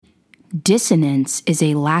Dissonance is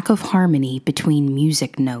a lack of harmony between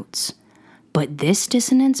music notes. But this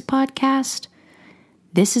Dissonance podcast,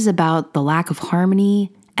 this is about the lack of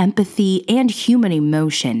harmony, empathy, and human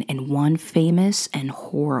emotion in one famous and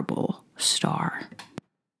horrible star.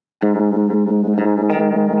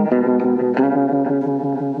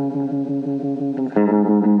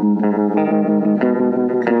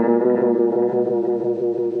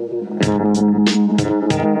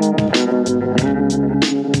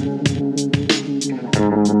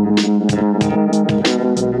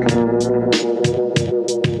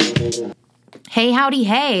 Hey, howdy,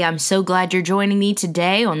 hey, I'm so glad you're joining me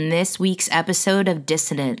today on this week's episode of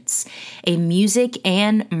Dissonance, a music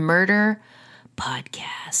and murder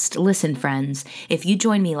podcast. Listen, friends, if you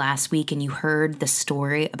joined me last week and you heard the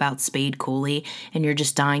story about Spade Cooley and you're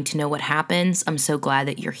just dying to know what happens, I'm so glad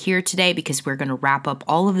that you're here today because we're going to wrap up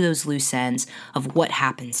all of those loose ends of what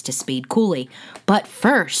happens to Spade Cooley. But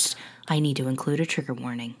first, I need to include a trigger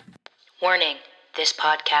warning. Warning. This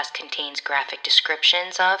podcast contains graphic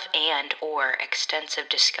descriptions of and or extensive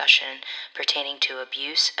discussion pertaining to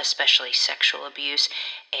abuse, especially sexual abuse,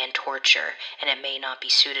 and torture, and it may not be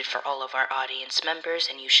suited for all of our audience members,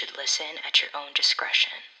 and you should listen at your own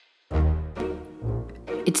discretion.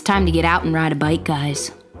 It's time to get out and ride a bike,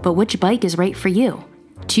 guys. But which bike is right for you?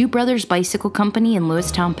 Two Brothers Bicycle Company in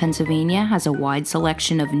Lewistown, Pennsylvania has a wide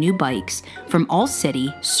selection of new bikes from All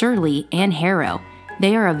City, Surly, and Harrow.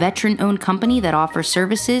 They are a veteran-owned company that offers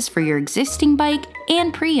services for your existing bike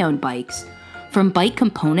and pre-owned bikes. From bike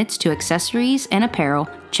components to accessories and apparel,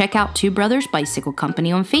 check out Two Brothers Bicycle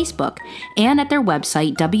Company on Facebook and at their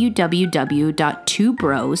website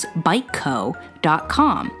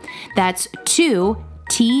www.twobrosbikeco.com. That's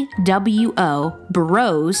 2TWO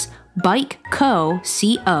Bros bikeco.com.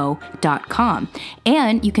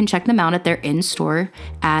 And you can check them out at their in-store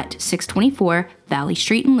at 624 Valley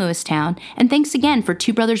Street in Lewistown. And thanks again for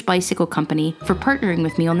Two Brothers Bicycle Company for partnering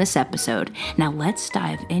with me on this episode. Now let's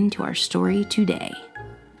dive into our story today.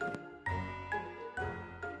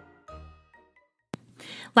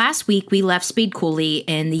 Last week, we left Spade Cooley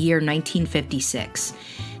in the year 1956.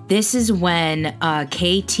 This is when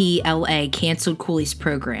KTLA canceled Cooley's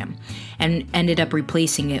program and ended up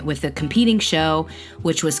replacing it with a competing show,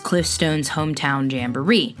 which was Cliffstone's Hometown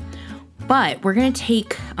Jamboree. But we're going to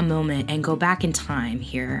take a moment and go back in time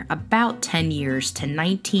here, about 10 years to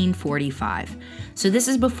 1945. So this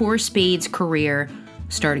is before Spade's career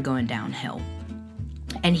started going downhill.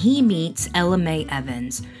 And he meets Ella Mae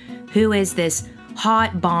Evans, who is this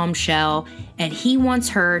hot bombshell, and he wants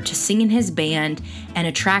her to sing in his band and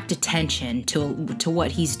attract attention to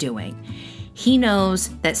what he's doing. He knows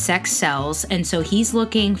that sex sells, and so he's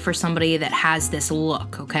looking for somebody that has this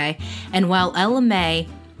look, okay? And while Ella Mae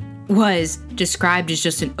was described as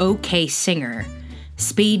just an okay singer,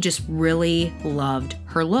 Spade just really loved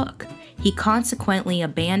her look. He consequently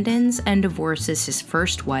abandons and divorces his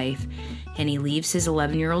first wife, and he leaves his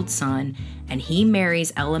 11-year-old son, and he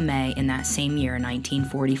marries Ella Mae in that same year,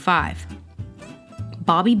 1945.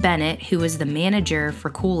 Bobby Bennett, who was the manager for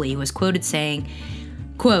Cooley, was quoted saying,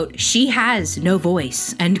 quote, "She has no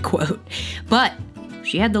voice," end quote. But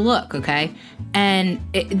she had the look, okay? And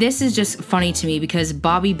this is just funny to me because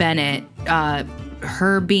Bobby Bennett,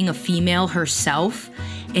 her being a female herself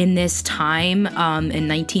in this time in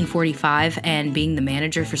 1945 and being the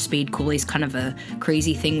manager for Spade Cooley is kind of a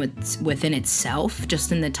crazy thing within itself,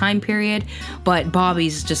 just in the time period. But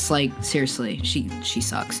Bobby's just like, seriously, she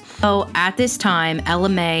sucks. So at this time, Ella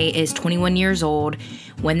Mae is 21 years old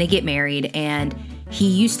when they get married, and he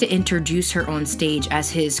used to introduce her on stage as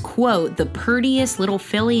his, quote, "the purtiest little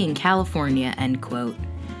filly in California," end quote.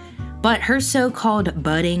 But her so-called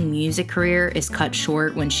budding music career is cut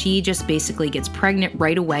short when she just basically gets pregnant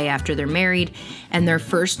right away after they're married, and their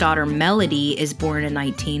first daughter, Melody, is born in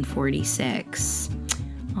 1946.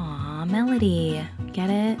 Aw, Melody. Get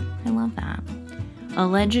it? I love that.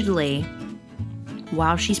 Allegedly,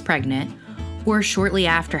 while she's pregnant, or shortly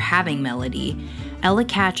after having Melody, Ella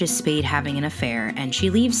catches Spade having an affair, and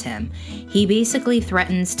she leaves him. He basically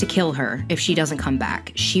threatens to kill her if she doesn't come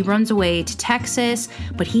back. She runs away to Texas,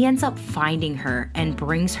 but he ends up finding her and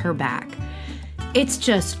brings her back. It's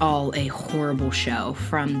just all a horrible show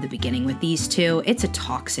from the beginning with these two. It's a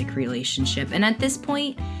toxic relationship, and at this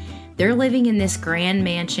point, they're living in this grand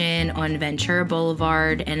mansion on Ventura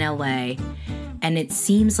Boulevard in LA, and it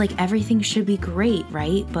seems like everything should be great,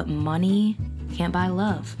 right? But money can't buy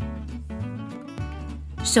love.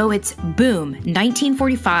 So it's boom,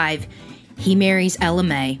 1945, he marries Ella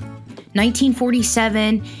Mae.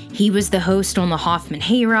 1947, he was the host on the Hoffman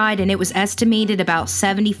Hayride, and it was estimated about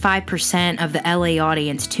 75% of the LA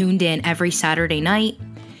audience tuned in every Saturday night.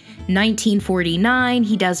 1949,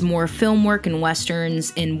 he does more film work and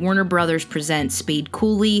westerns, and Warner Brothers presents Spade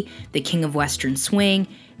Cooley, the king of Western swing,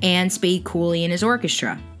 and Spade Cooley and his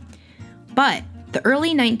orchestra. But the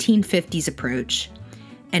early 1950s approach,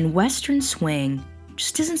 and Western swing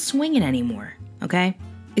just isn't swinging anymore, okay?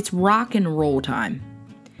 It's rock and roll time.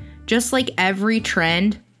 Just like every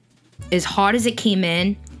trend, as hot as it came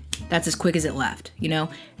in, that's as quick as it left, you know?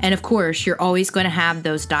 And of course, you're always going to have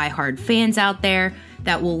those diehard fans out there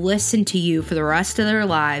that will listen to you for the rest of their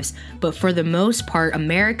lives. But for the most part,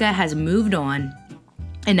 America has moved on.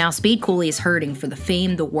 And now Spade Cooley is hurting for the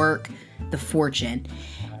fame, the work, the fortune.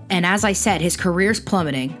 And as I said, his career's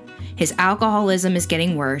plummeting. His alcoholism is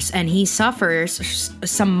getting worse, and he suffers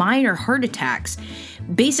some minor heart attacks,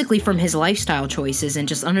 basically from his lifestyle choices and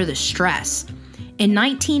just under the stress. In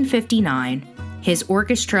 1959, his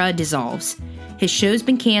orchestra dissolves. His show's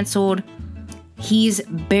been canceled. He's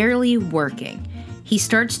barely working. He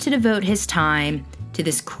starts to devote his time to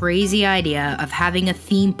this crazy idea of having a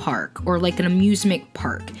theme park or like an amusement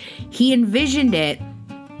park. He envisioned it,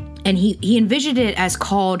 and he envisioned it as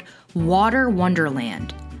called Water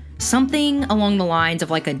Wonderland. Something along the lines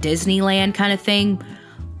of like a Disneyland kind of thing,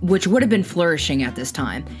 which would have been flourishing at this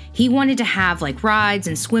time. He wanted to have like rides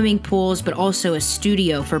and swimming pools, but also a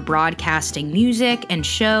studio for broadcasting music and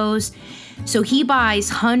shows. So he buys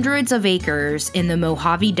hundreds of acres in the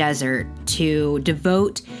Mojave Desert to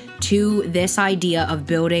devote to this idea of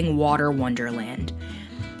building Water Wonderland.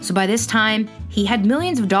 So by this time, he had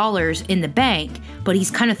millions of dollars in the bank, but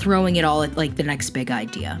he's kind of throwing it all at like the next big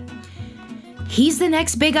idea. He's the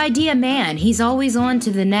next big idea man. He's always on to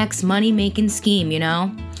the next money-making scheme, you know?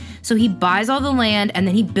 So he buys all the land and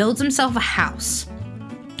then he builds himself a house.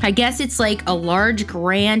 I guess it's like a large,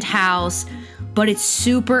 grand house, but it's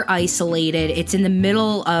super isolated. It's in the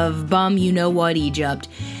middle of bum-you-know-what Egypt.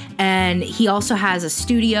 And he also has a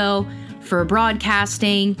studio for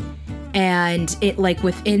broadcasting and it like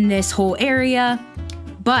within this whole area.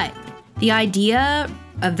 But the idea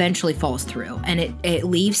eventually falls through and it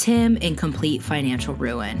leaves him in complete financial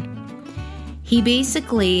ruin. He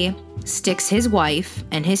basically sticks his wife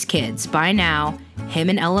and his kids. By now, him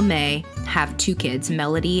and Ella Mae have 2 kids,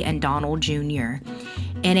 Melody and Donald Jr.,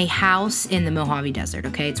 in a house in the Mojave Desert,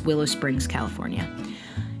 okay? It's Willow Springs, California.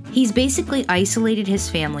 He's basically isolated his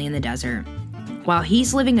family in the desert. While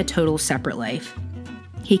he's living a total separate life,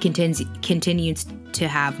 he continues to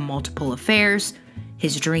have multiple affairs.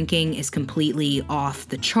 His drinking is completely off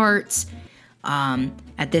the charts.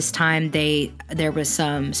 At this time, there was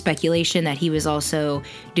some speculation that he was also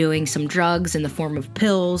doing some drugs in the form of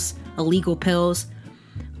pills, illegal pills.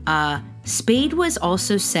 Spade was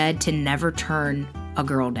also said to never turn a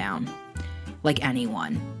girl down, like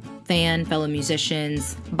anyone. Fan, fellow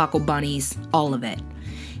musicians, buckle bunnies, all of it.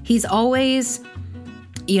 He's always,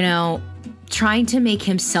 you know, trying to make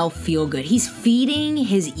himself feel good. He's feeding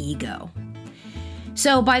his ego.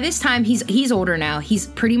 So by this time, he's older now. He's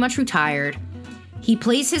pretty much retired. He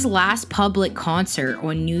plays his last public concert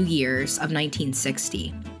on New Year's of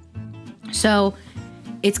 1960. So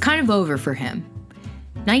it's kind of over for him.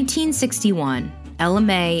 1961, Ella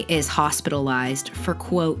Mae is hospitalized for,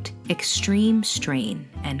 quote, extreme strain,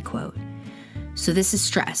 end quote. So this is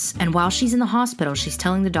stress. And while she's in the hospital, she's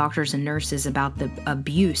telling the doctors and nurses about the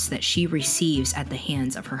abuse that she receives at the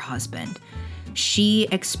hands of her husband. She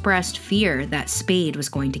expressed fear that Spade was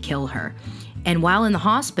going to kill her. And while in the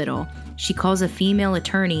hospital, she calls a female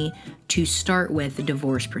attorney to start with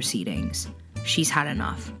divorce proceedings. She's had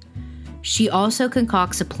enough. She also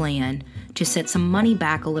concocts a plan to set some money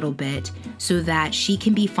back a little bit so that she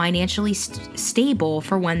can be financially stable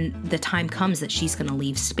for when the time comes that she's going to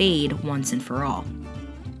leave Spade once and for all.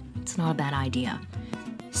 It's not a bad idea.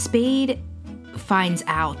 Spade finds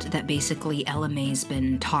out that basically Ella Mae's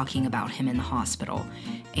been talking about him in the hospital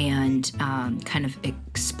and kind of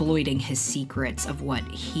exploiting his secrets of what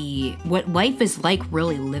life is like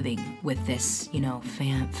really living with this, you know,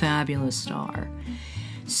 fabulous star.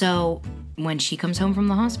 So when she comes home from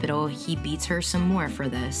the hospital, he beats her some more for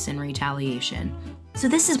this in retaliation. So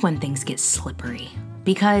this is when things get slippery,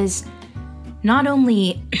 because not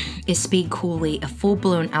only is Spade Cooley a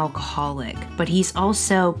full-blown alcoholic, but he's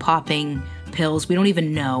also popping pills. We don't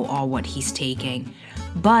even know all what he's taking,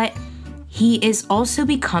 but he is also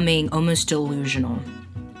becoming almost delusional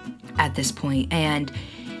at this point. And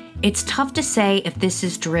it's tough to say if this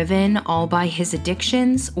is driven all by his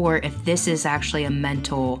addictions or if this is actually a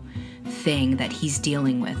mental thing that he's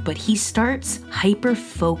dealing with. But he starts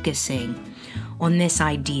hyper-focusing on this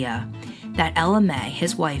idea that Ella Mae,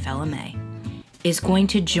 his wife Ella Mae, is going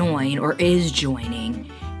to join or is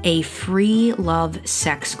joining a free love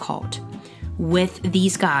sex cult with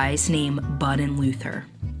these guys named Bud and Luther,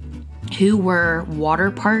 who were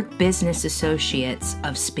water park business associates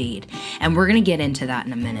of Spade. And we're going to get into that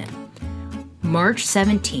in a minute. March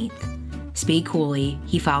 17th, Spade Cooley,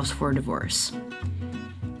 he files for a divorce.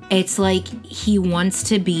 It's like he wants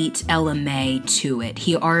to beat Ella May to it.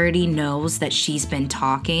 He already knows that she's been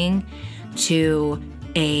talking to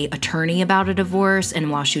a attorney about a divorce,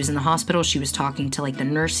 and while she was in the hospital, she was talking to like the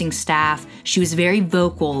nursing staff. She was very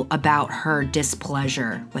vocal about her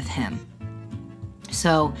displeasure with him.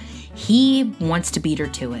 So he wants to beat her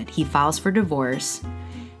to it. He files for divorce,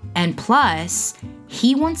 and plus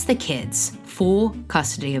he wants the kids, full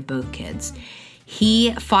custody of both kids.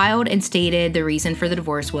 He filed and stated the reason for the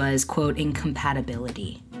divorce was, quote,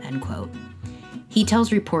 incompatibility, end quote. He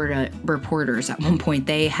tells reporters at one point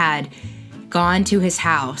they had gone to his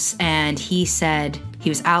house, and he said he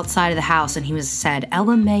was outside of the house, and he said,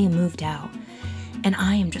 Ella May moved out, and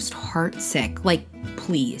I am just heartsick. Like,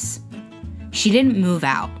 please. She didn't move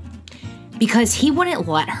out because he wouldn't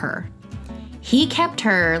let her. He kept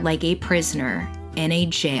her like a prisoner in a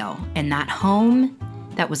jail in that home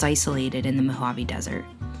that was isolated in the Mojave Desert.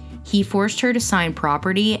 He forced her to sign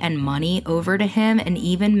property and money over to him and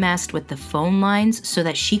even messed with the phone lines so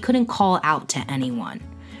that she couldn't call out to anyone.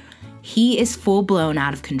 He is full-blown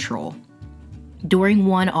out of control. During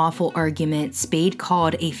one awful argument, Spade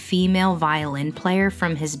called a female violin player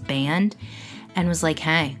from his band and was like,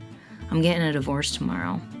 hey, I'm getting a divorce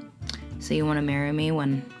tomorrow. So you want to marry me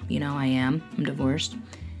when, I'm divorced?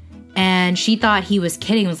 And she thought he was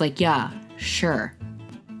kidding, was like, yeah, sure.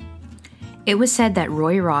 It was said that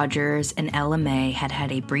Roy Rogers and Ella May had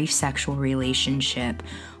had a brief sexual relationship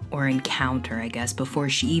or encounter, I guess, before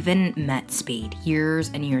she even met Spade years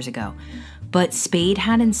and years ago. But Spade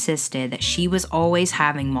had insisted that she was always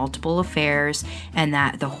having multiple affairs and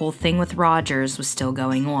that the whole thing with Rogers was still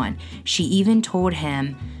going on. She even told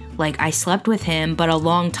him, like, I slept with him, but a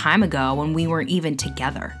long time ago when we weren't even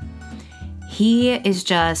together. He is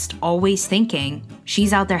just always thinking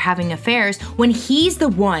she's out there having affairs when he's the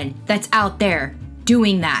one that's out there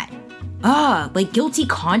doing that. Like guilty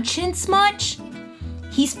conscience much?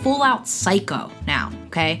 He's full out psycho now,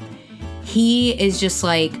 okay? He is just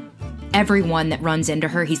like everyone that runs into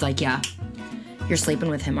her. He's like, yeah, you're sleeping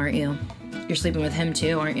with him, aren't you? You're sleeping with him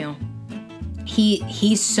too, aren't you?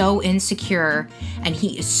 He's so insecure and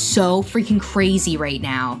he is so freaking crazy right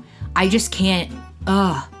now. I just can't,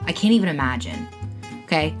 I can't even imagine.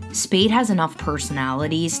 Okay, Spade has enough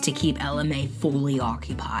personalities to keep Ella May fully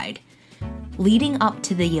occupied. Leading up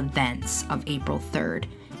to the events of April 3rd,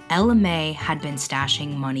 Ella May had been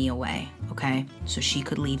stashing money away, okay, so she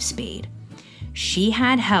could leave Spade. She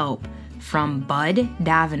had help from Bud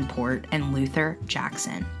Davenport and Luther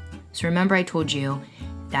Jackson. So remember I told you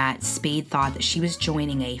that Spade thought that she was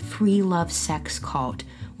joining a free love sex cult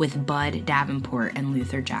with Bud Davenport and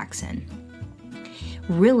Luther Jackson.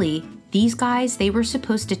 Really, these guys, they were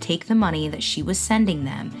supposed to take the money that she was sending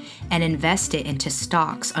them and invest it into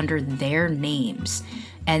stocks under their names.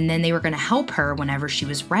 And then they were going to help her whenever she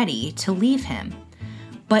was ready to leave him.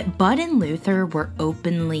 But Bud and Luther were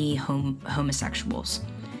openly homosexuals.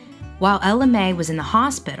 While Ella May was in the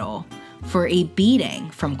hospital for a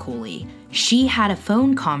beating from Cooley, she had a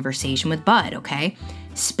phone conversation with Bud, okay?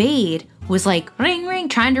 Spade was like, ring, ring,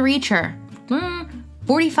 trying to reach her.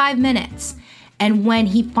 45 minutes. And when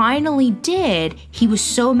he finally did, he was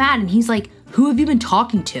so mad and he's like, who have you been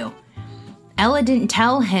talking to? Ella didn't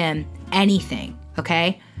tell him anything,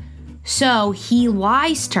 okay? So he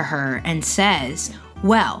lies to her and says,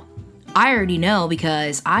 well, I already know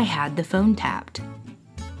because I had the phone tapped.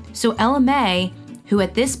 So Ella May, who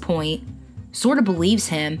at this point sort of believes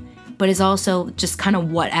him, but is also just kind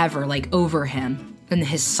of whatever, like over him and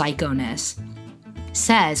his psychoness,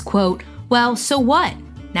 says, quote, well, so what?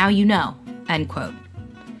 Now you know. End quote.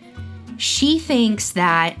 She thinks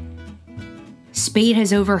that Spade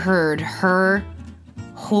has overheard her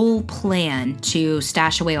whole plan to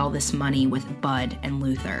stash away all this money with Bud and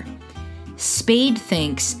Luther. Spade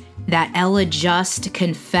thinks that Ella just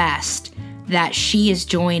confessed that she is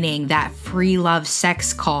joining that free love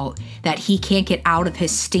sex cult that he can't get out of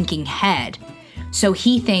his stinking head. So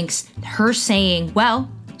he thinks her saying,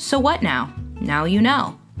 well, so what now? Now you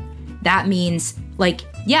know. That means, like,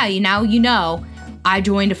 yeah, now you know I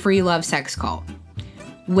joined a free love sex cult,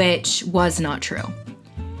 which was not true.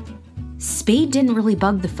 Spade didn't really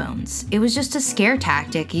bug the phones. It was just a scare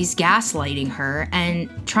tactic. He's gaslighting her and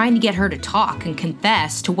trying to get her to talk and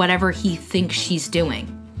confess to whatever he thinks she's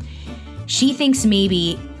doing. She thinks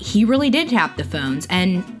maybe he really did tap the phones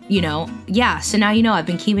and, yeah, so now you know I've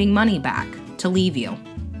been keeping money back to leave you.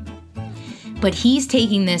 But he's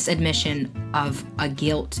taking this admission of a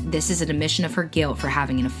guilt. This is an admission of her guilt for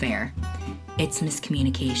having an affair. It's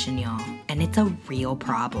miscommunication, y'all, and it's a real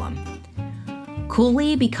problem.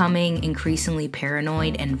 Cooley, becoming increasingly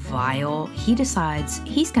paranoid and vile, he decides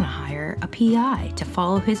he's going to hire a PI to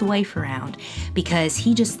follow his wife around because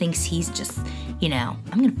he just thinks he's just, I'm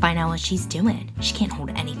going to find out what she's doing. She can't hold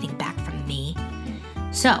anything back from me.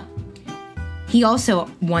 So, he also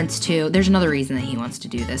wants to, there's another reason that he wants to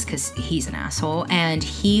do this because he's an asshole, and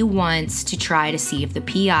he wants to try to see if the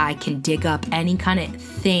PI can dig up any kind of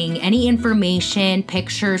thing, any information,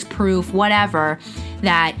 pictures, proof, whatever,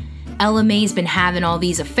 that Ella Mae's been having all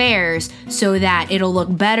these affairs so that it'll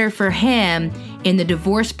look better for him in the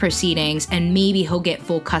divorce proceedings and maybe he'll get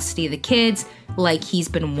full custody of the kids like he's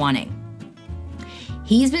been wanting.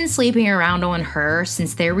 He's been sleeping around on her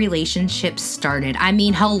since their relationship started. I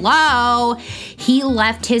mean, hello! He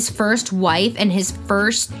left his first wife and his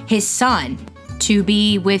son to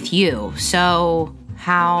be with you. So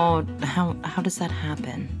how does that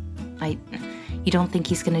happen? You don't think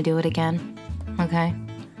he's gonna do it again? Okay.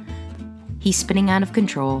 He's spinning out of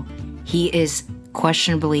control. He is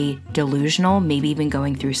questionably delusional, maybe even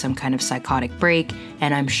going through some kind of psychotic break,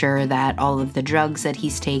 and I'm sure that all of the drugs that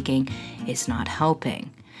he's taking is not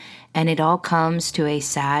helping. And it all comes to a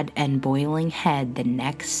sad and boiling head the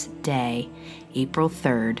next day, April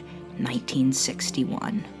 3rd,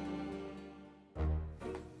 1961.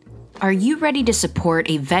 Are you ready to support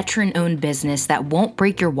a veteran-owned business that won't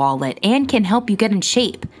break your wallet and can help you get in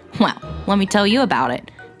shape? Well, let me tell you about it.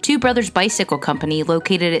 Two Brothers Bicycle Company,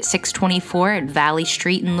 located at 624 at Valley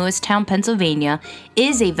Street in Lewistown, Pennsylvania,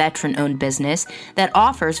 is a veteran-owned business that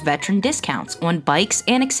offers veteran discounts on bikes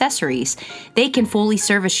and accessories. They can fully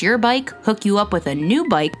service your bike, hook you up with a new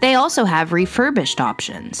bike. They also have refurbished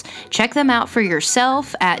options. Check them out for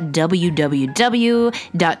yourself at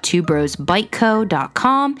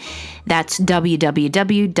www.twobrosbikeco.com. That's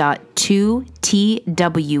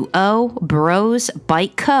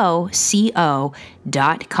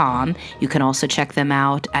www.2TWObrosbikeco.com. You can also check them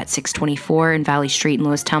out at 624 in Valley Street in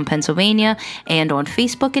Lewistown, Pennsylvania, and on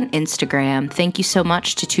Facebook and Instagram. Thank you so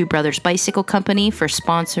much to Two Brothers Bicycle Company for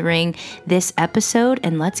sponsoring this episode,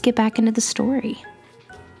 and let's get back into the story.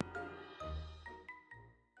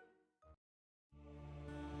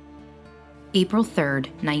 April 3rd,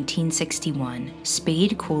 1961,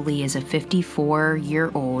 Spade Cooley is a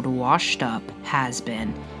 54-year-old washed-up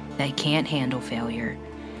has-been that can't handle failure.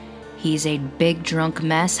 He's a big drunk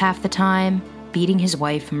mess half the time, beating his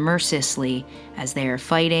wife mercilessly as they are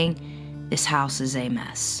fighting. This house is a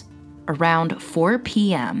mess. Around 4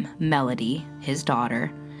 p.m., Melody, his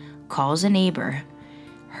daughter, calls a neighbor.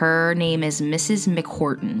 Her name is Mrs.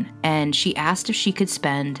 McHorton, and she asked if she could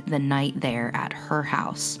spend the night there at her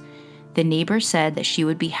house. The neighbor said that she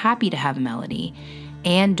would be happy to have Melody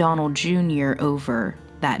and Donald Jr. over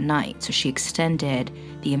that night, so she extended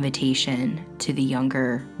the invitation to the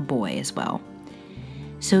younger boy as well.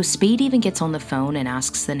 So Spade even gets on the phone and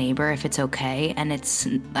asks the neighbor if it's okay, and it's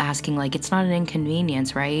asking it's not an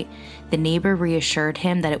inconvenience, right? The neighbor reassured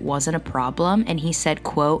him that it wasn't a problem, and he said,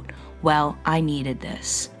 quote, "Well, I needed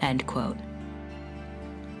this," end quote.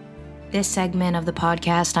 This segment of the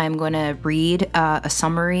podcast, I'm going to read a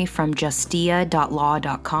summary from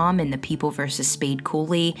justia.law.com in the People vs. Spade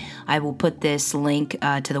Cooley. I will put this link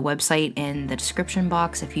to the website in the description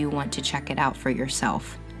box if you want to check it out for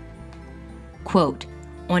yourself. Quote,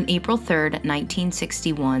 on April 3rd,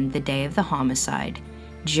 1961, the day of the homicide,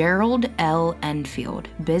 Gerald L. Enfield,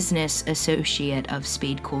 business associate of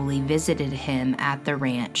Spade Cooley, visited him at the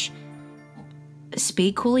ranch.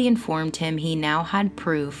 Spade Cooley informed him he now had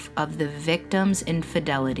proof of the victim's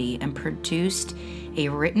infidelity and produced a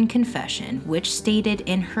written confession which stated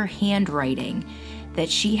in her handwriting that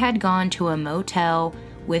she had gone to a motel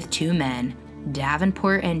with two men,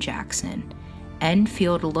 Davenport and Jackson.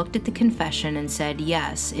 Enfield looked at the confession and said,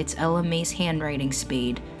 "Yes, it's Ella Mae's handwriting,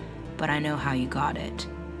 Spade, but I know how you got it."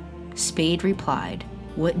 Spade replied,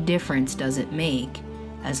 "What difference does it make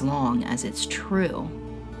as long as it's true?"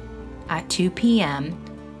 At 2 p.m.,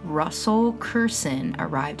 Russell Curson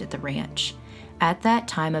arrived at the ranch. At that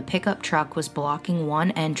time, a pickup truck was blocking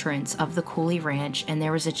one entrance of the Cooley Ranch, and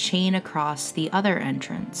there was a chain across the other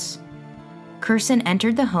entrance. Curson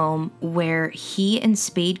entered the home where he and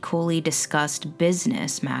Spade Cooley discussed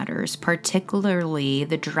business matters, particularly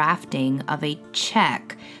the drafting of a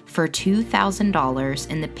check for $2,000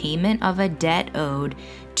 and the payment of a debt owed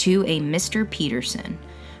to a Mr. Peterson.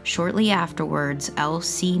 Shortly afterwards,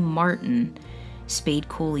 L.C. Martin, Spade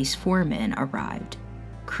Cooley's foreman, arrived.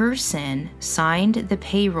 Curson signed the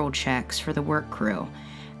payroll checks for the work crew.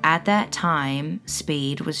 At that time,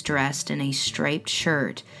 Spade was dressed in a striped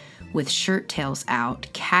shirt with shirt tails out,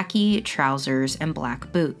 khaki trousers, and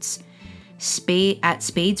black boots. At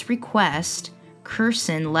Spade's request,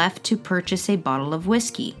 Curson left to purchase a bottle of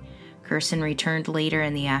whiskey. Curson returned later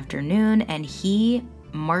in the afternoon, and he,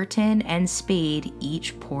 Martin, and Spade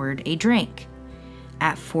each poured a drink.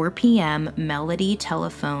 At 4 p.m., Melody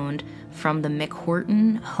telephoned from the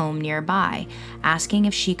McHorton home nearby, asking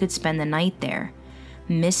if she could spend the night there.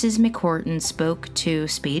 Mrs. McHorton spoke to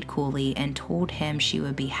Spade Cooley and told him she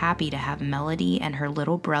would be happy to have Melody and her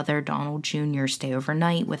little brother Donald Jr. stay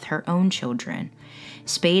overnight with her own children.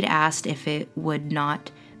 Spade asked if it would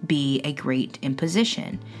not be a great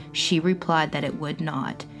imposition. She replied that it would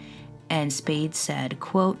not, and Spade said,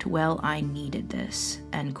 quote, "Well, I needed this,"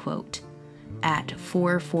 end quote. At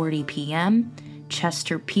 4:40 p.m.,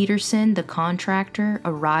 Chester Peterson, the contractor,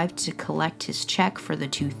 arrived to collect his check for the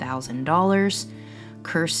 $2,000.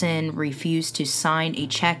 Curson refused to sign a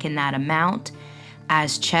check in that amount,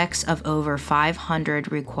 as checks of over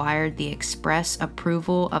 $500 required the express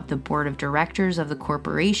approval of the board of directors of the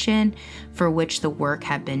corporation for which the work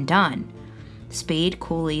had been done. Spade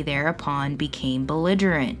Cooley thereupon became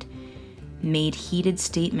belligerent, made heated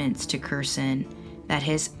statements to Curson that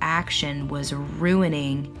his action was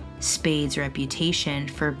ruining Spade's reputation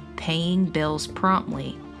for paying bills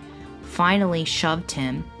promptly, finally shoved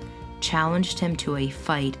him, challenged him to a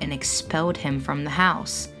fight, and expelled him from the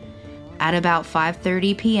house. At about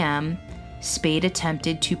 5:30 p.m., Spade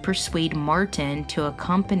attempted to persuade Martin to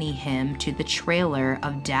accompany him to the trailer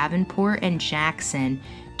of Davenport and Jackson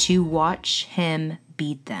to watch him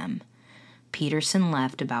beat them. Peterson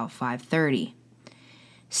left about 5:30.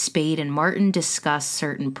 Spade and Martin discussed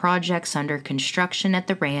certain projects under construction at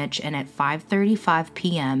the ranch, and at 5:35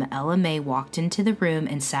 p.m., Ella May walked into the room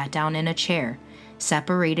and sat down in a chair,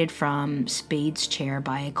 separated from Spade's chair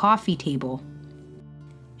by a coffee table.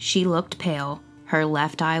 She looked pale, her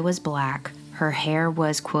left eye was black, her hair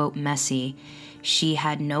was, quote, messy. She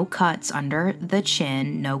had no cuts under the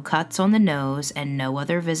chin, no cuts on the nose, and no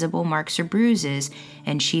other visible marks or bruises,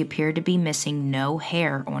 and she appeared to be missing no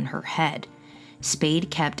hair on her head. Spade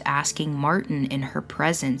kept asking Martin in her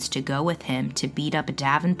presence to go with him to beat up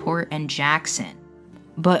Davenport and Jackson,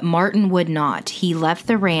 but Martin would not. He left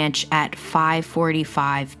the ranch at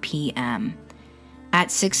 5:45 p.m. At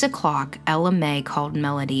 6 o'clock, Ella May called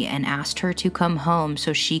Melody and asked her to come home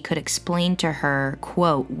so she could explain to her,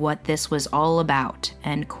 quote, what this was all about,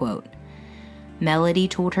 end quote. Melody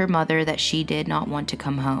told her mother that she did not want to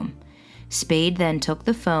come home. Spade then took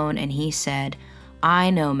the phone and he said, "I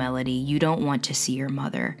know, Melody, you don't want to see your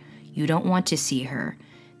mother. You don't want to see her.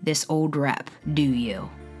 This old rep, do you?"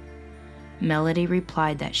 Melody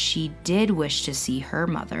replied that she did wish to see her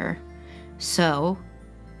mother. So,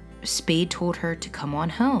 Spade told her to come on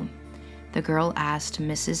home. The girl asked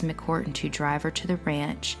Mrs. McHorton to drive her to the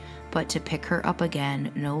ranch, but to pick her up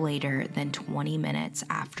again no later than 20 minutes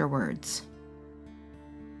afterwards.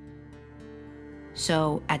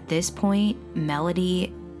 So, at this point,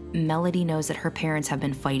 Melody knows that her parents have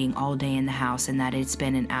been fighting all day in the house and that it's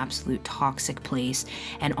been an absolute toxic place,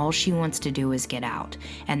 and all she wants to do is get out.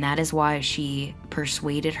 And that is why she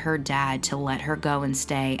persuaded her dad to let her go and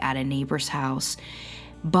stay at a neighbor's house.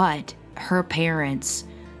 But her parents,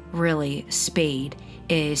 really, Spade,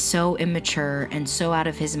 is so immature and so out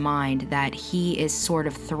of his mind that he is sort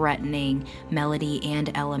of threatening Melody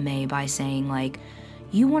and Ella May by saying, like,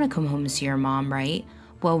 "You want to come home and see your mom, right?"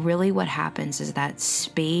 Well, really what happens is that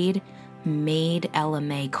Spade made Ella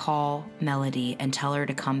May call Melody and tell her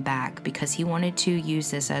to come back because he wanted to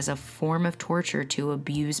use this as a form of torture to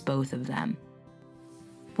abuse both of them.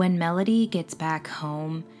 When Melody gets back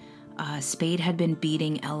home, Spade had been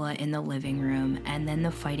beating Ella in the living room, and then the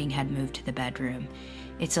fighting had moved to the bedroom.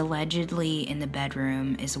 It's allegedly in the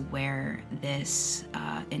bedroom is where this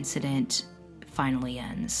incident finally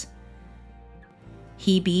ends.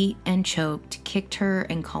 He beat and choked, kicked her,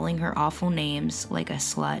 and calling her awful names like a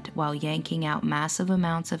slut while yanking out massive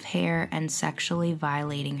amounts of hair and sexually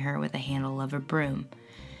violating her with the handle of a broom.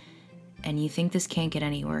 And you think this can't get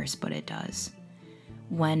any worse, but it does.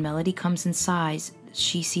 When Melody comes inside,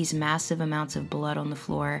 she sees massive amounts of blood on the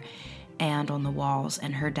floor and on the walls,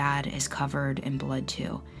 and her dad is covered in blood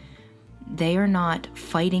too. They are not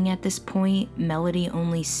fighting at this point. Melody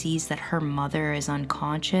only sees that her mother is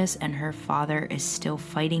unconscious and her father is still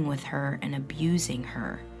fighting with her and abusing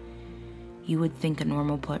her. You would think a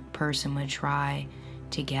normal person would try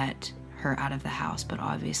to get her out of the house, but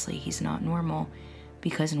obviously he's not normal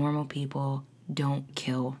because normal people don't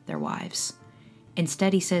kill their wives.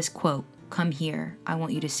 Instead, he says, quote, "Come here, I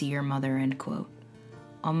want you to see your mother," end quote.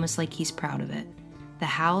 Almost like he's proud of it. The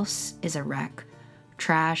house is a wreck.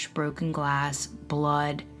 Trash, broken glass,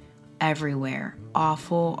 blood, everywhere.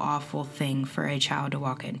 Awful, awful thing for a child to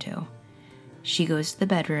walk into. She goes to the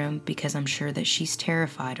bedroom because I'm sure that she's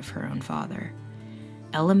terrified of her own father.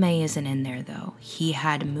 Ella May isn't in there though. He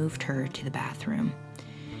had moved her to the bathroom.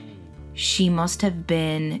 She must have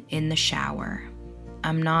been in the shower.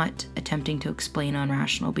 I'm not attempting to explain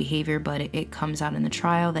irrational behavior, but it comes out in the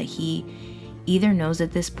trial that he either knows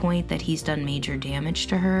at this point that he's done major damage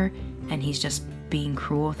to her and he's just being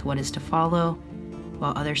cruel with what is to follow,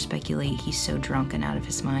 while others speculate he's so drunk and out of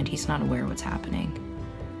his mind he's not aware what's happening.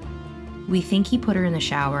 We think he put her in the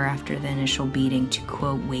shower after the initial beating to,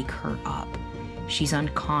 quote, wake her up. She's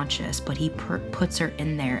unconscious, but he puts her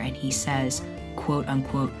in there and he says, quote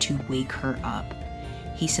unquote, to wake her up.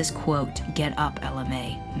 He says, quote, get up, Ella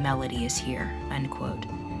May, Melody is here, end quote.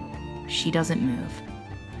 She doesn't move.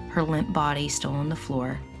 Her limp body still on the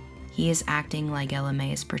floor. He is acting like Ella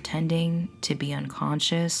May is pretending to be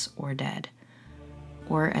unconscious or dead.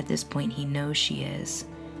 Or at this point he knows she is,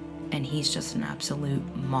 and he's just an absolute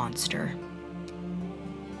monster.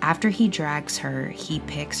 After he drags her, he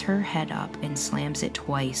picks her head up and slams it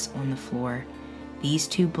twice on the floor. These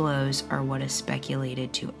 2 blows are what is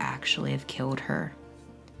speculated to actually have killed her.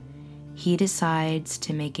 He decides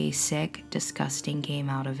to make a sick, disgusting game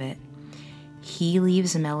out of it. He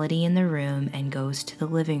leaves Melody in the room and goes to the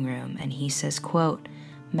living room, and he says, quote,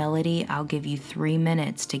 Melody, I'll give you 3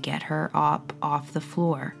 minutes to get her up off the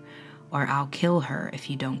floor, or I'll kill her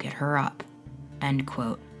if you don't get her up, end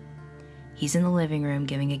quote. He's in the living room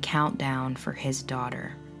giving a countdown for his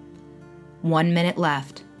daughter. 1 minute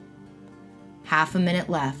left. Half a minute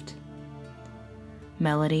left.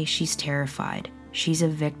 Melody, she's terrified. She's a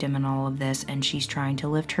victim in all of this, and she's trying to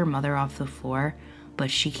lift her mother off the floor, but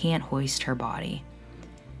she can't hoist her body.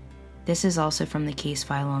 This is also from the case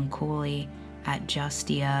file on Cooley at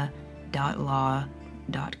justia.law.com.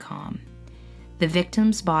 The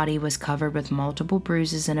victim's body was covered with multiple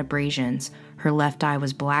bruises and abrasions. Her left eye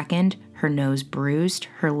was blackened, her nose bruised,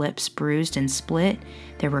 her lips bruised and split.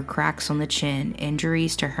 There were cracks on the chin,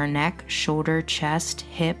 injuries to her neck, shoulder, chest,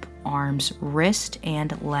 hip, arms, wrist,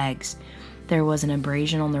 and legs. There was an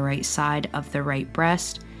abrasion on the right side of the right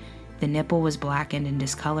breast. The nipple was blackened and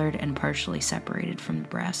discolored and partially separated from the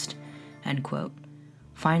breast, end quote.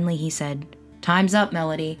 Finally, he said, time's up,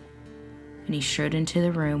 Melody. And he strode into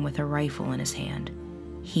the room with a rifle in his hand.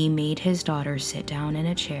 He made his daughter sit down in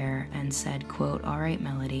a chair and said, quote, all right,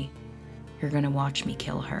 Melody, you're going to watch me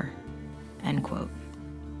kill her, end quote.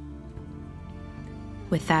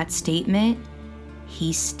 With that statement,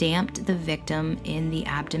 he stamped the victim in the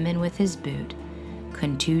abdomen with his boot.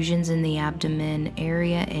 Contusions in the abdomen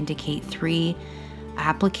area indicate 3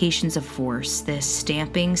 applications of force. This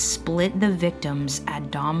stamping split the victim's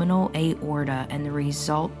abdominal aorta, and the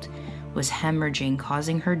result was hemorrhaging,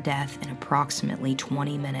 causing her death in approximately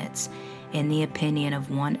 20 minutes, in the opinion of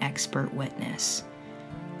one expert witness.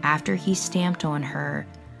 After he stamped on her,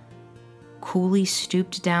 Cooley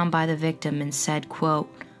stooped down by the victim and said, quote,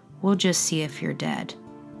 we'll just see if you're dead,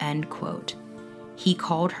 end quote. He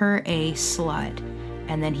called her a slut,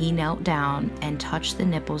 and then he knelt down and touched the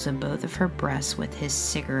nipples of both of her breasts with his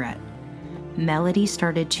cigarette. Melody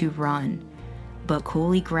started to run, but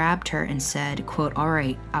Cooley grabbed her and said, quote, all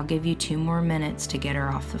right, I'll give you 2 more minutes to get her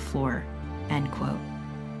off the floor, end quote.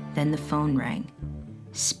 Then the phone rang.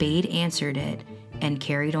 Spade answered it and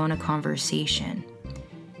carried on a conversation.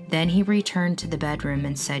 Then he returned to the bedroom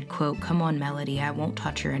and said, quote, come on, Melody, I won't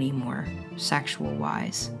touch her anymore,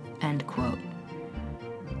 sexual-wise, end quote.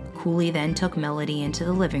 Cooley then took Melody into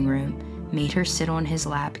the living room, made her sit on his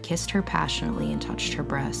lap, kissed her passionately, and touched her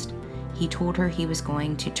breast. He told her he was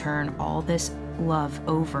going to turn all this love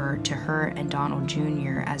over to her and Donald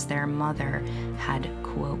Jr. as their mother had,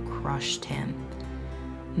 quote, crushed him.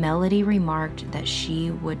 Melody remarked that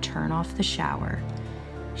she would turn off the shower.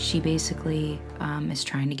 She basically is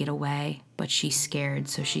trying to get away, but she's scared,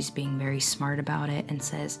 so she's being very smart about it and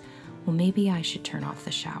says, well, maybe I should turn off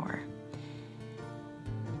the shower.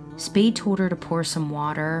 Spade told her to pour some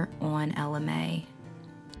water on Ella May.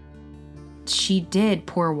 She did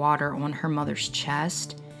pour water on her mother's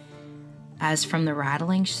chest, as from the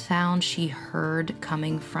rattling sound she heard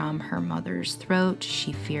coming from her mother's throat,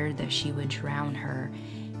 she feared that she would drown her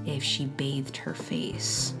if she bathed her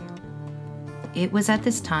face. It was at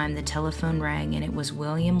this time the telephone rang, and it was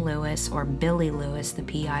William Lewis, or Billy Lewis, the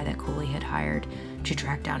PI that Cooley had hired to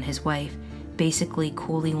track down his wife. Basically,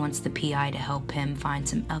 Cooley wants the PI to help him find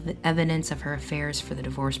some evidence of her affairs for the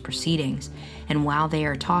divorce proceedings. And while they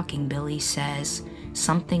are talking, Billy says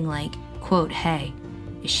something like, quote, hey,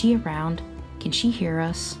 is she around? Can she hear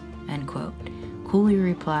us? End quote. Cooley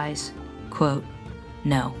replies, quote,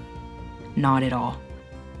 "No, not at all,"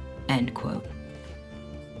 end quote.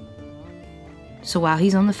 So while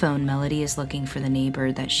he's on the phone, Melody is looking for the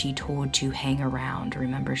neighbor that she told to hang around.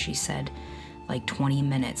 Remember, she said, like 20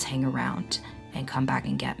 minutes, hang around and come back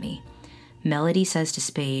and get me. Melody says to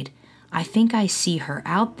Spade, "I think I see her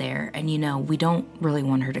out there, and we don't really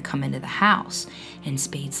want her to come into the house." And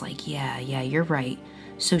Spade's like, yeah, you're right.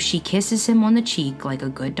 So she kisses him on the cheek like a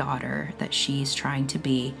good daughter that she's trying to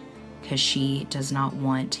be, because she does not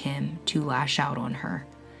want him to lash out on her.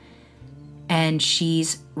 And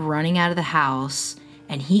she's running out of the house,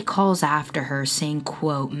 and he calls after her saying,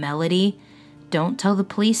 quote, "Melody, don't tell the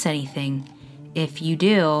police anything. If you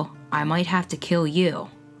do, I might have to kill you,"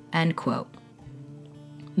 end quote.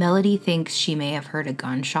 Melody thinks she may have heard a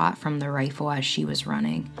gunshot from the rifle as she was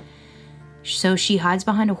running. So she hides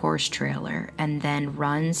behind a horse trailer and then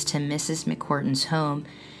runs to Mrs. McCourtney's home,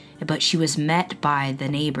 but she was met by the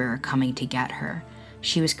neighbor coming to get her.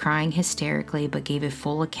 She was crying hysterically, but gave a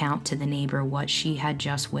full account to the neighbor what she had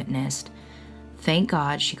just witnessed. Thank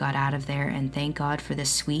God she got out of there, and thank God for this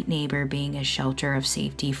sweet neighbor being a shelter of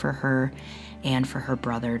safety for her and for her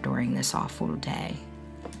brother during this awful day.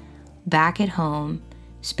 Back at home,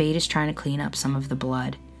 Spade is trying to clean up some of the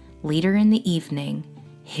blood. Later in the evening,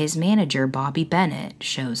 his manager, Bobby Bennett,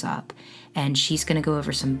 shows up, and she's going to go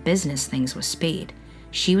over some business things with Spade.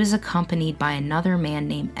 She was accompanied by another man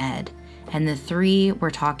named Ed, and the three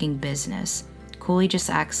were talking business. Cooley just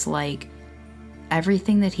acts like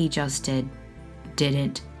everything that he just did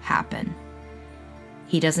didn't happen.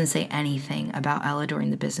 He doesn't say anything about Ella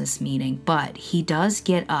during the business meeting, but he does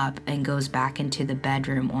get up and goes back into the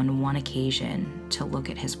bedroom on one occasion to look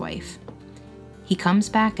at his wife. He comes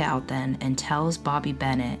back out then and tells Bobby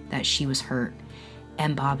Bennett that she was hurt,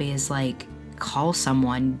 and Bobby is like, "Call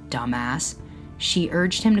someone, dumbass." She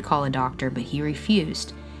urged him to call a doctor, but he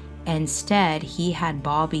refused. Instead, he had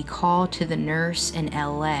Bobby call to the nurse in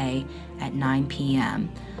LA at 9 p.m.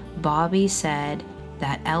 Bobby said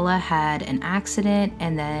that Ella had an accident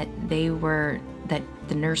and that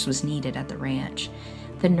the nurse was needed at the ranch.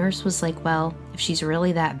 The nurse was like, "Well, if she's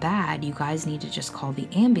really that bad, you guys need to just call the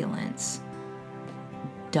ambulance."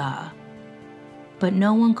 Duh. But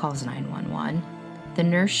no one calls 911. The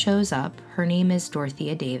nurse shows up. Her name is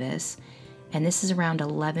Dorothea Davis, and this is around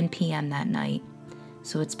 11 p.m. that night.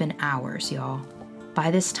 So it's been hours, y'all.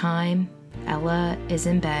 By this time, Ella is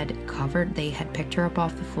in bed, covered. They had picked her up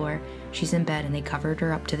off the floor. She's in bed, and they covered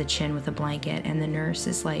her up to the chin with a blanket, and the nurse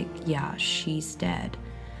is like, "Yeah, she's dead.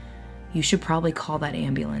 You should probably call that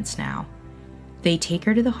ambulance now." They take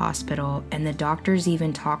her to the hospital, and the doctors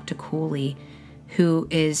even talk to Cooley, who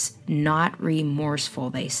is not remorseful,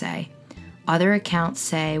 they say. Other accounts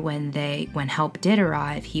say when help did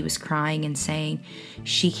arrive, he was crying and saying,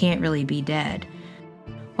 "She can't really be dead."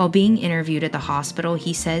 While being interviewed at the hospital,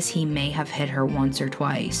 he says he may have hit her once or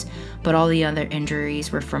twice, but all the other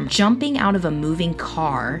injuries were from jumping out of a moving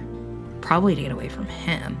car, probably to get away from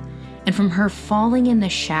him, and from her falling in the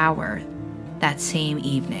shower that same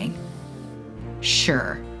evening.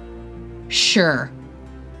 Sure.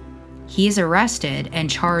 He is arrested and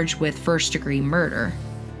charged with first-degree murder.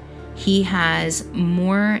 He has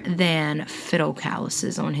more than fiddle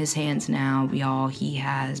calluses on his hands now, y'all. He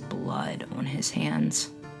has blood on his hands.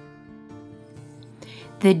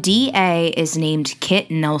 The DA is named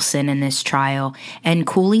Kit Nelson in this trial, and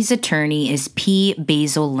Cooley's attorney is P.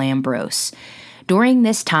 Basil Lambros. During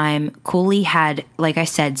this time, Cooley had, like I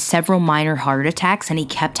said, several minor heart attacks, and he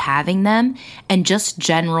kept having them, and just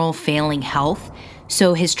general failing health,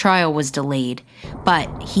 so his trial was delayed.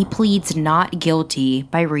 But he pleads not guilty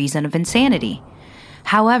by reason of insanity.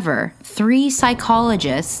 However, 3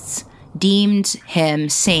 psychologists deemed him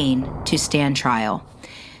sane to stand trial.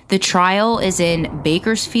 The trial is in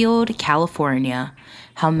Bakersfield, California.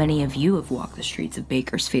 How many of you have walked the streets of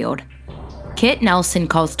Bakersfield? Kit Nelson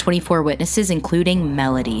calls 24 witnesses, including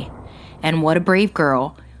Melody. And what a brave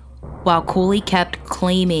girl. While Cooley kept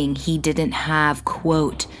claiming he didn't have,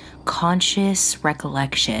 quote, conscious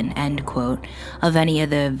recollection, end quote, of any of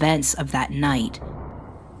the events of that night.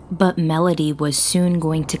 But Melody was soon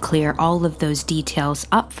going to clear all of those details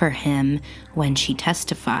up for him when she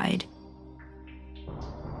testified.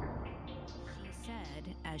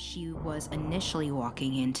 She was initially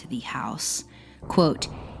walking into the house, quote,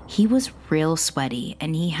 "He was real sweaty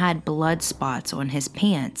and he had blood spots on his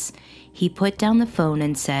pants. He put down the phone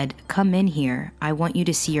and said, 'Come in here. I want you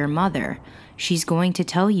to see your mother. She's going to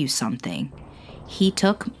tell you something.' He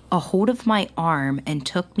took a hold of my arm and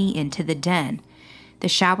took me into the den. The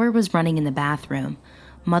shower was running in the bathroom.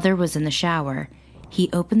 Mother was in the shower. He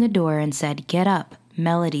opened the door and said, 'Get up.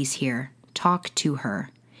 Melody's here. talk to her.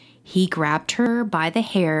 He grabbed her by the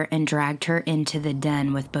hair and dragged her into the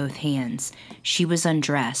den with both hands. She was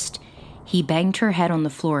undressed. He banged her head on the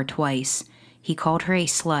floor twice. He called her a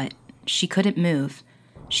slut. She couldn't move.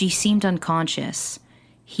 She seemed unconscious.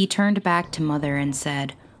 He turned back to Mother and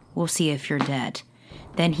said, "We'll see if you're dead."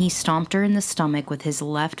 Then he stomped her in the stomach with his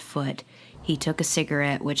left foot. He took a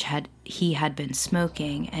cigarette, which he had been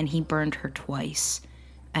smoking, and he burned her twice.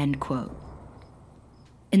 End quote.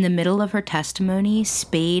 In the middle of her testimony,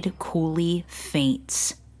 Spade Cooley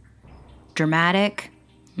faints. Dramatic?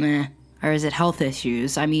 Meh. Or is it health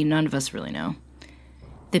issues? I mean, none of us really know.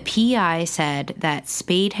 The PI said that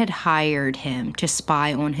Spade had hired him to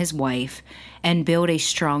spy on his wife and build a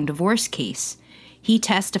strong divorce case. He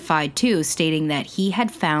testified, too, stating that he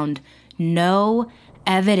had found no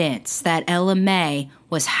evidence that Ella May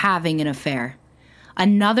was having an affair.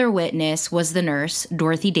 Another witness was the nurse,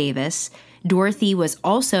 Dorothy Davis. Dorothy was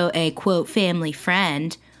also a, quote, family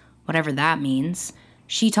friend, whatever that means.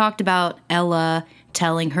 She talked about Ella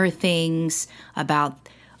telling her things about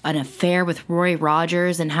an affair with Roy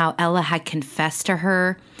Rogers and how Ella had confessed to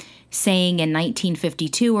her, saying in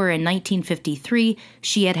 1952 or in 1953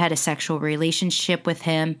 she had had a sexual relationship with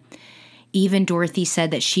him. Even Dorothy said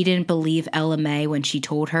that she didn't believe Ella May when she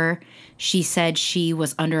told her. She said she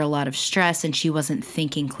was under a lot of stress and she wasn't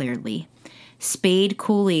thinking clearly. Spade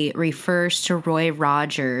Cooley refers to Roy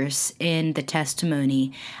Rogers in the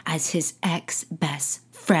testimony as his ex-best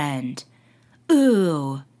friend.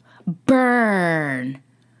 Ooh, burn.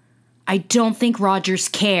 I don't think Rogers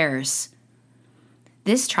cares.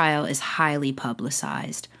 This trial is highly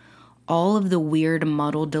publicized. All of the weird,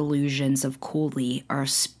 muddled delusions of Cooley are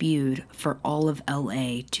spewed for all of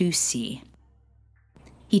LA to see.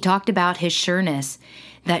 He talked about his sureness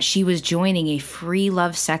that she was joining a free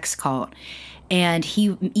love sex cult, and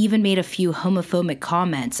he even made a few homophobic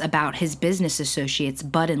comments about his business associates,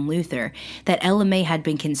 Bud and Luther, that Ella May had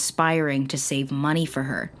been conspiring to save money for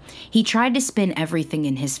her. He tried to spin everything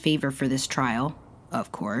in his favor for this trial,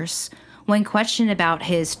 of course. When questioned about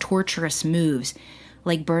his torturous moves,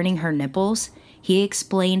 like burning her nipples, he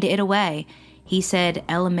explained it away. He said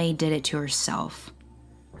Ella May did it to herself.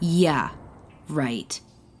 Yeah, right.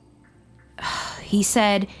 He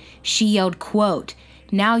said she yelled, quote,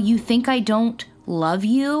 "Now you think I don't love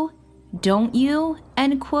you, don't you?"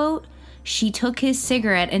 End quote. She took his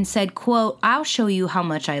cigarette and said, quote, "I'll show you how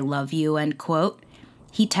much I love you," end quote.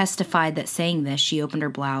 He testified that saying this, she opened her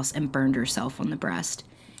blouse and burned herself on the breast.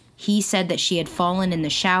 He said that she had fallen in the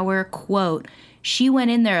shower, quote, "She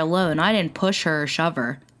went in there alone. I didn't push her or shove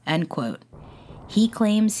her," end quote. He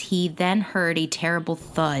claims he then heard a terrible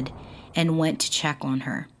thud and went to check on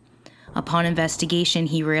her. Upon investigation,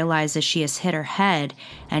 he realizes she has hit her head,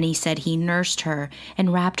 and he said he nursed her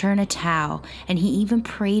and wrapped her in a towel, and he even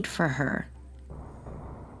prayed for her.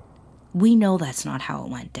 We know that's not how it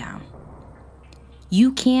went down.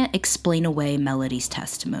 You can't explain away Melody's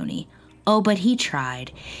testimony. Oh, but he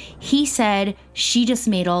tried. He said she just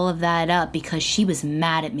made all of that up because she was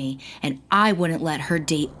mad at me, and I wouldn't let her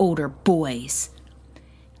date older boys.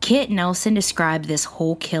 Kit Nelson described this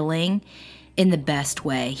whole killing in the best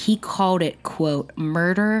way. He called it, quote,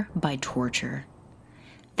 "murder by torture."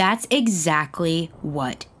 That's exactly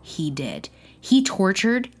what he did. He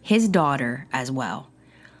tortured his daughter as well.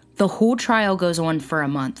 The whole trial goes on for a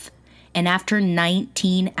month, and after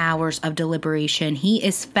 19 hours of deliberation, he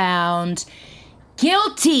is found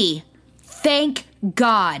guilty. Thank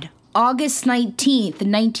God. August 19th,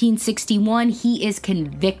 1961, he is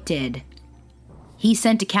convicted. He's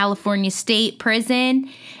sent to California State Prison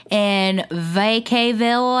in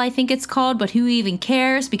Vacaville, I think it's called, but who even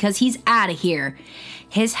cares, because he's out of here.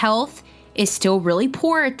 His health is still really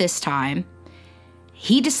poor at this time.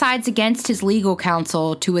 He decides against his legal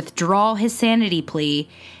counsel to withdraw his sanity plea,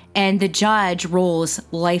 and the judge rules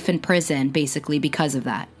life in prison, basically, because of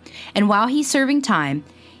that. And while he's serving time,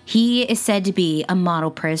 he is said to be a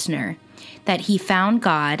model prisoner, that he found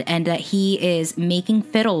God and that he is making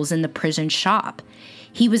fiddles in the prison shop.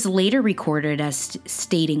 He was later recorded as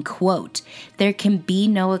stating, quote, "There can be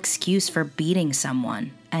no excuse for beating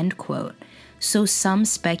someone," end quote. So some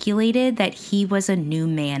speculated that he was a new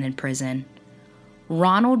man in prison.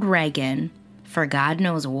 Ronald Reagan, for God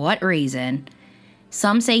knows what reason,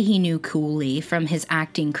 some say he knew Cooley from his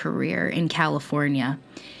acting career in California.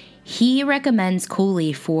 He recommends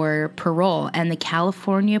Cooley for parole and the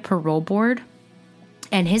California Parole Board,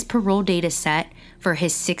 and his parole date is set for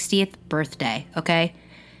his 60th birthday, okay?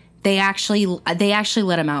 They actually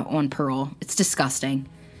let him out on parole. It's disgusting.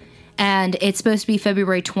 And it's supposed to be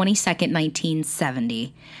February 22nd,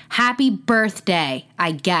 1970. Happy birthday,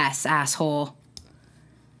 I guess, asshole.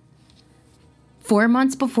 4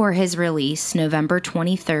 months before his release, November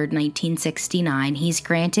 23rd, 1969, he's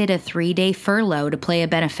granted a 3-day furlough to play a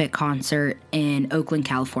benefit concert in Oakland,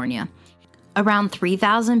 California. Around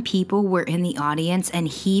 3,000 people were in the audience, and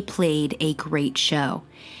he played a great show.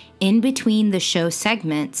 In between the show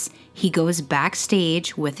segments, he goes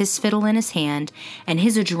backstage with his fiddle in his hand, and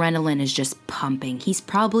his adrenaline is just pumping. He's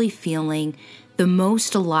probably feeling the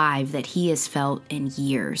most alive that he has felt in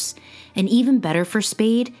years. And even better for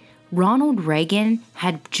Spade, Ronald Reagan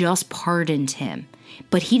had just pardoned him,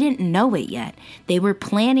 but he didn't know it yet. They were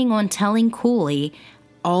planning on telling Cooley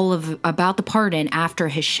about the pardon after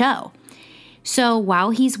his show. So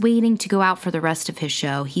while he's waiting to go out for the rest of his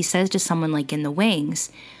show, he says to someone like in the wings,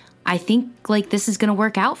 "I think like this is going to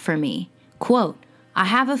work out for me." Quote, "I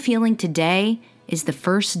have a feeling today is the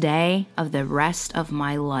first day of the rest of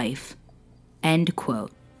my life." End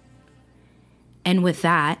quote. And with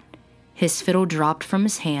that, his fiddle dropped from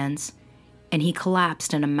his hands, and he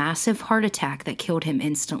collapsed in a massive heart attack that killed him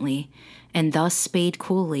instantly, and thus Spade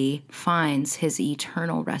Cooley finds his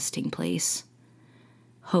eternal resting place,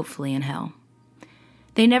 hopefully in hell.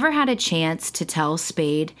 They never had a chance to tell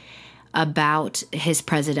Spade about his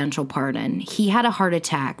presidential pardon. He had a heart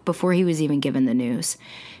attack before he was even given the news.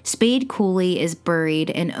 Spade Cooley is buried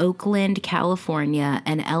in Oakland, California,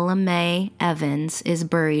 and Ella Mae Evans is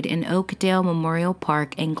buried in Oakdale Memorial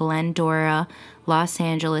Park in Glendora, Los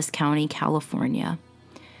Angeles County, California.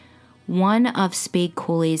 One of Spade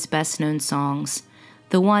Cooley's best-known songs,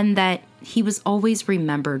 the one that he was always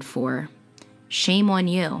remembered for, "Shame on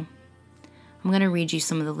You." I'm going to read you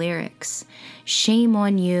some of the lyrics. "Shame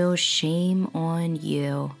on you, shame on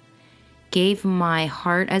you. Gave my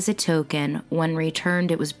heart as a token. When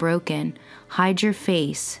returned, it was broken. Hide your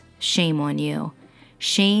face, shame on you.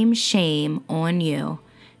 Shame, shame on you.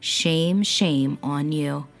 Shame, shame on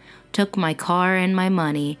you. Took my car and my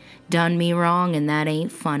money. Done me wrong, and that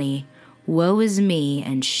ain't funny. Woe is me,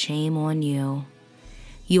 and shame on you.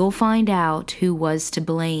 You'll find out who was to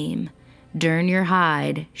blame. Durn your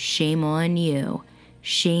hide, shame on you.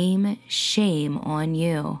 Shame, shame on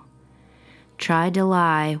you. Tried to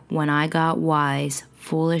lie when I got wise,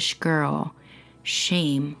 foolish girl.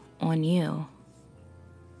 Shame on you."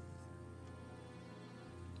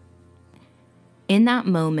 In that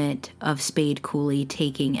moment of Spade Cooley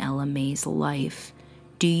taking Ella Mae's life,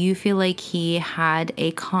 do you feel like he had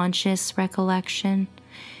a conscious recollection?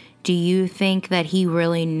 Do you think that he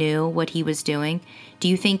really knew what he was doing? Do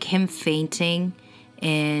you think him fainting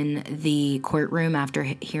in the courtroom after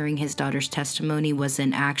hearing his daughter's testimony was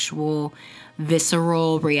an actual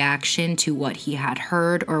visceral reaction to what he had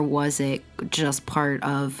heard, or was it just part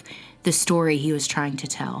of the story he was trying to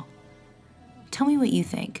tell? Tell me what you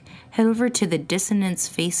think. Head over to the Dissonance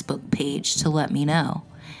Facebook page to let me know.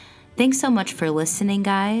 Thanks so much for listening,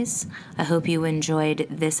 guys. I hope you enjoyed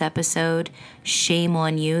this episode. Shame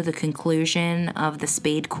on you, the conclusion of the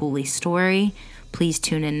Spade Cooley story. Please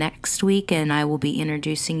tune in next week, and I will be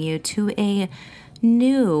introducing you to a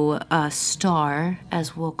new star,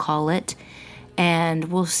 as we'll call it, and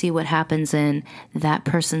we'll see what happens in that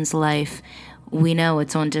person's life. We know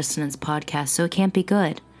it's on Dissonance Podcast, so it can't be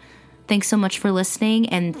good. Thanks so much for listening,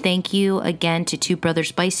 and thank you again to Two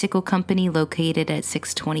Brothers Bicycle Company, located at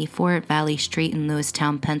 624 at Valley Street in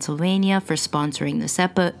Lewistown, Pennsylvania, for sponsoring this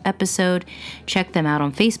episode. Check them out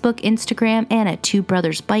on Facebook, Instagram, and at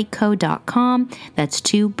twobrothersbikeco.com. That's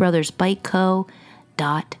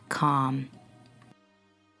twobrothersbikeco.com.